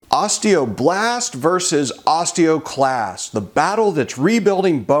Osteoblast versus osteoclast, the battle that's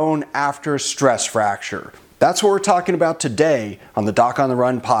rebuilding bone after a stress fracture. That's what we're talking about today on the Doc on the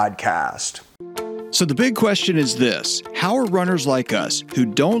Run podcast. So the big question is this: how are runners like us, who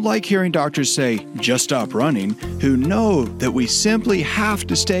don't like hearing doctors say, just stop running, who know that we simply have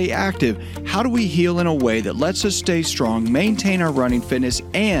to stay active, how do we heal in a way that lets us stay strong, maintain our running fitness,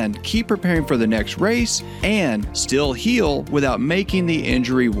 and keep preparing for the next race, and still heal without making the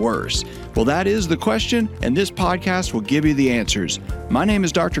injury worse? Well, that is the question, and this podcast will give you the answers. My name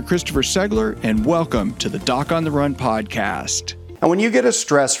is Dr. Christopher Segler, and welcome to the Doc on the Run podcast. And when you get a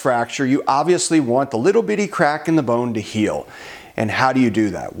stress fracture, you obviously want the little bitty crack in the bone to heal. And how do you do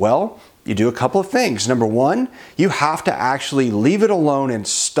that? Well, you do a couple of things. Number one, you have to actually leave it alone and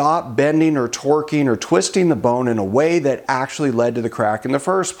stop bending or torquing or twisting the bone in a way that actually led to the crack in the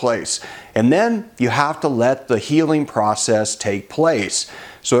first place. And then you have to let the healing process take place.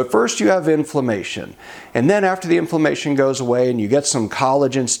 So at first you have inflammation, and then after the inflammation goes away and you get some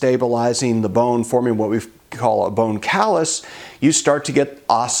collagen stabilizing the bone, forming what we call a bone callus, you start to get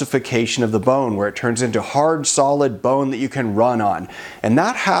ossification of the bone, where it turns into hard, solid bone that you can run on. And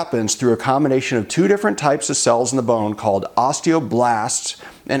that happens through a combination of two different types of cells in the bone called osteoblasts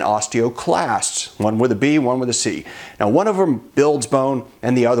and osteoclasts, one with a B, one with a C. Now, one of them builds bone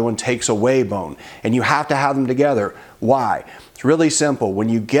and the other one takes away bone, and you have to have them together. Why? It's really simple. When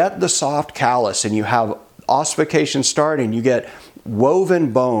you get the soft callus and you have ossification starting, you get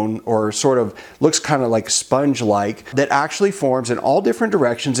woven bone, or sort of looks kind of like sponge-like, that actually forms in all different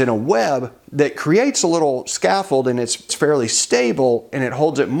directions in a web that creates a little scaffold, and it's fairly stable, and it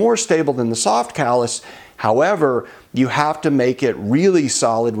holds it more stable than the soft callus. However, you have to make it really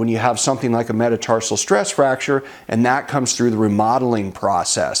solid when you have something like a metatarsal stress fracture, and that comes through the remodeling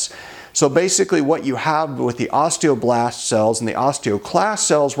process. So basically what you have with the osteoblast cells and the osteoclast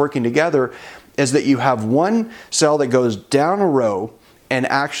cells working together is that you have one cell that goes down a row and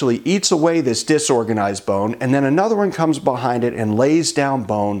actually eats away this disorganized bone, and then another one comes behind it and lays down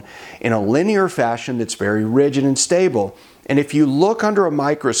bone in a linear fashion that's very rigid and stable. And if you look under a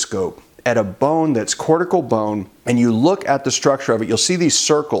microscope at a bone that's cortical bone, and you look at the structure of it, you'll see these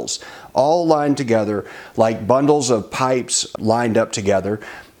circles all lined together like bundles of pipes lined up together.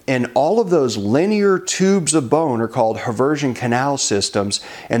 And all of those linear tubes of bone are called Haversian canal systems,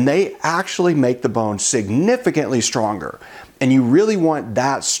 and they actually make the bone significantly stronger. And you really want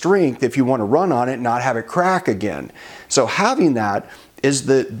that strength if you want to run on it and not have it crack again. So having that is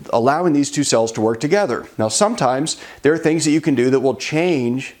allowing these two cells to work together. Now, sometimes there are things that you can do that will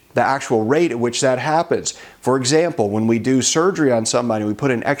change the actual rate at which that happens. For example, when we do surgery on somebody, we put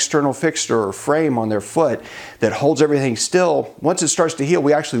an external fixture or frame on their foot that holds everything still. Once it starts to heal,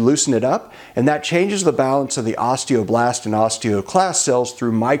 we actually loosen it up, and that changes the balance of the osteoblast and osteoclast cells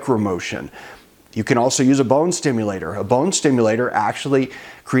through micromotion. You can also use a bone stimulator. A bone stimulator actually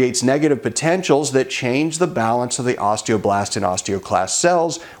creates negative potentials that change the balance of the osteoblast and osteoclast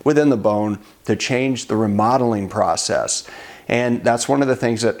cells within the bone to change the remodeling process. And that's one of the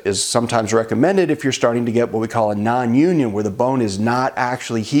things that is sometimes recommended if you're starting to get what we call a non-union, where the bone is not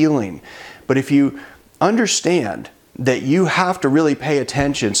actually healing. But if you understand that you have to really pay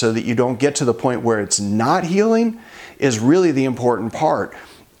attention so that you don't get to the point where it's not healing, is really the important part.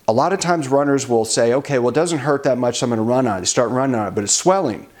 A lot of times runners will say, okay, well, it doesn't hurt that much, so I'm going to run on it. They start running on it, but it's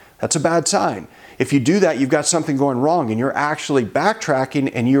swelling. That's a bad sign. If you do that, you've got something going wrong, and you're actually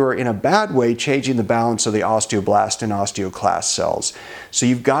backtracking, and you're in a bad way changing the balance of the osteoblast and osteoclast cells. So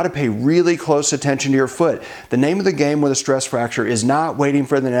you've got to pay really close attention to your foot. The name of the game with a stress fracture is not waiting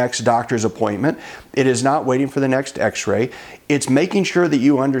for the next doctor's appointment. It is not waiting for the next x-ray. It's making sure that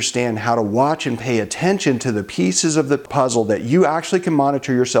you understand how to watch and pay attention to the pieces of the puzzle that you actually can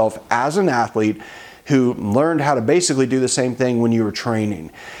monitor yourself as an athlete who learned how to basically do the same thing when you were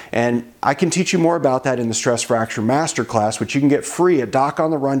training. And I can teach you more about that in the Stress Fracture Masterclass, which you can get free at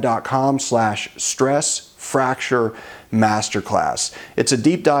docontherun.com/stressfracture masterclass. It's a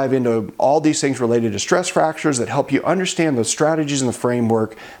deep dive into all these things related to stress fractures that help you understand the strategies and the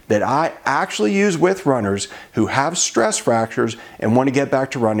framework that I actually use with runners who have stress fractures and want to get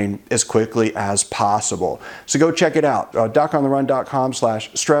back to running as quickly as possible. So go check it out,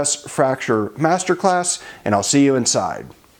 docontherun.com/stressfracture masterclass, and I'll see you inside.